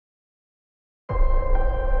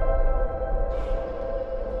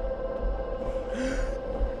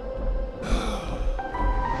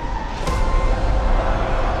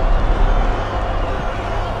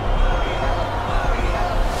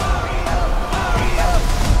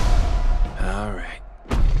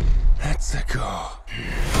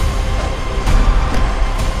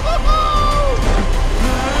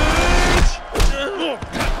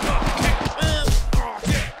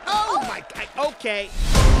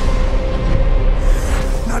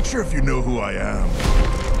Not sure if you know who I am,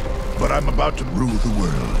 but I'm about to rule the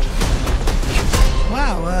world.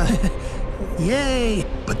 Wow, yay.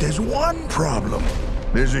 But there's one problem.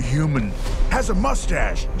 There's a human, has a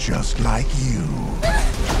mustache, just like you.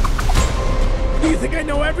 You think I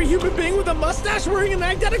know every human being with a mustache wearing an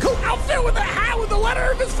identical outfit with a hat with the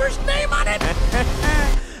letter of his first name on it?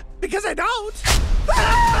 Because I don't.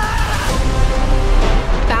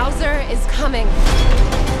 Bowser is coming.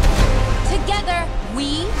 Together,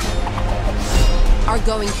 we are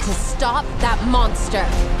going to stop that monster.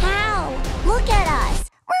 How? Look at us.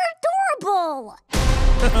 We're adorable.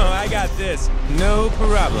 Oh, I got this. No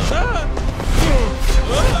problem.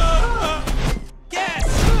 Yes!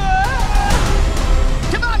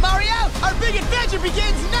 Come on, Mario! Our big adventure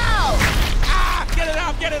begins now! Ah! Get it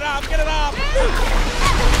off! Get it off! Get it off!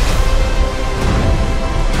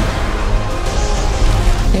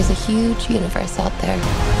 There's a huge universe out there.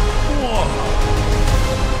 Whoa!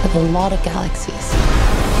 With a lot of galaxies.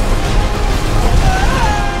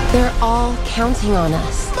 They're all counting on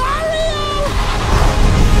us.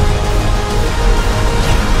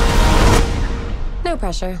 No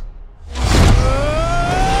pressure.